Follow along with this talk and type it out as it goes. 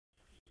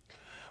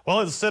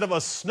Well, instead of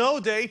a snow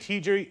day,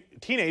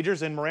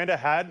 teenagers in Miranda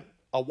had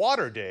a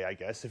water day, I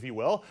guess, if you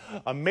will.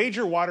 A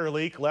major water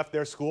leak left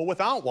their school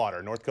without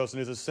water. North Coast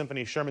News'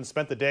 Symphony Sherman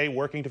spent the day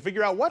working to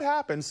figure out what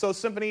happened. So,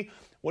 Symphony,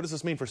 what does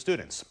this mean for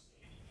students?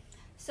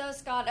 So,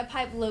 Scott, a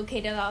pipe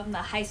located on the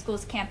high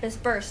school's campus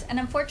burst, and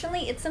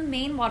unfortunately, it's the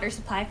main water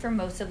supply for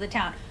most of the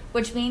town,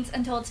 which means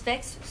until it's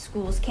fixed,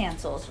 school's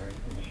canceled.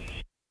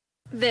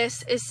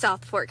 This is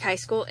South Fork High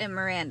School in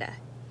Miranda.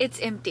 It's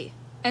empty,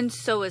 and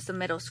so is the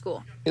middle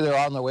school. They're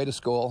on their way to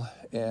school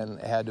and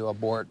had to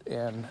abort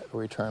and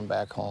return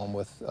back home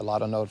with a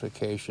lot of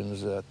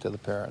notifications to the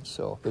parents,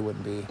 so they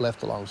wouldn't be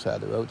left alongside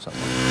the road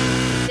somewhere.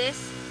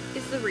 This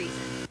is the reason.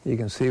 You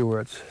can see where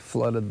it's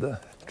flooded the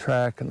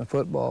track and the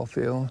football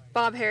field.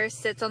 Bob Harris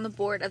sits on the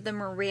board of the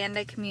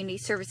Miranda Community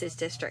Services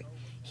District.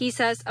 He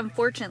says,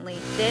 unfortunately,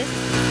 this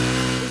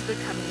is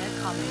becoming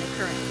a common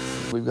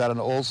occurrence. We've got an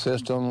old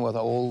system with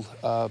old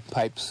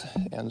pipes,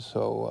 and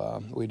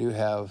so we do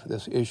have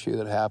this issue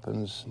that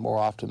happens more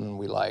often than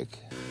we like.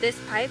 This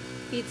pipe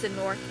feeds the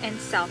north and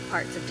south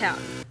parts of town,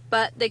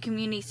 but the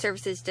Community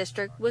Services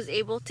District was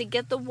able to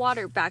get the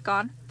water back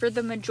on for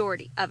the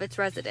majority of its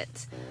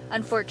residents.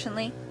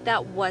 Unfortunately,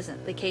 that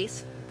wasn't the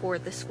case for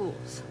the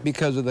schools.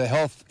 Because of the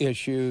health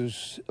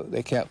issues,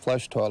 they can't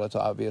flush toilets,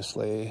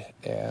 obviously,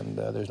 and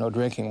there's no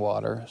drinking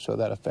water, so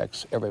that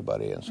affects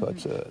everybody. And so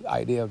it's an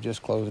idea of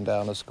just closing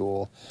down the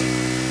school.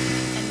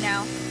 And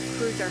now,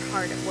 crews are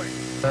hard at work.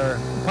 They're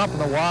pumping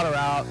the water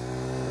out,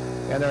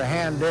 and they're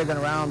hand digging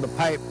around the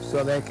pipe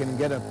so they can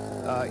get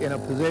in a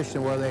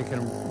position where they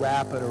can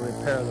wrap it or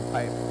repair the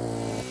pipe.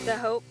 The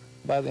hope?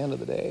 By the end of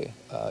the day,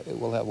 it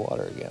will have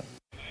water again.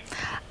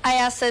 I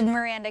asked the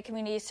Miranda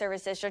Community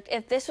Service District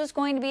if this was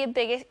going to be a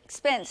big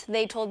expense.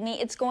 They told me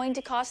it's going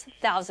to cost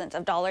thousands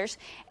of dollars,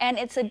 and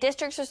it's the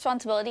district's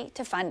responsibility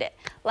to fund it.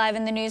 Live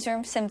in the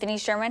newsroom, Symphony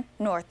Sherman,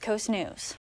 North Coast News.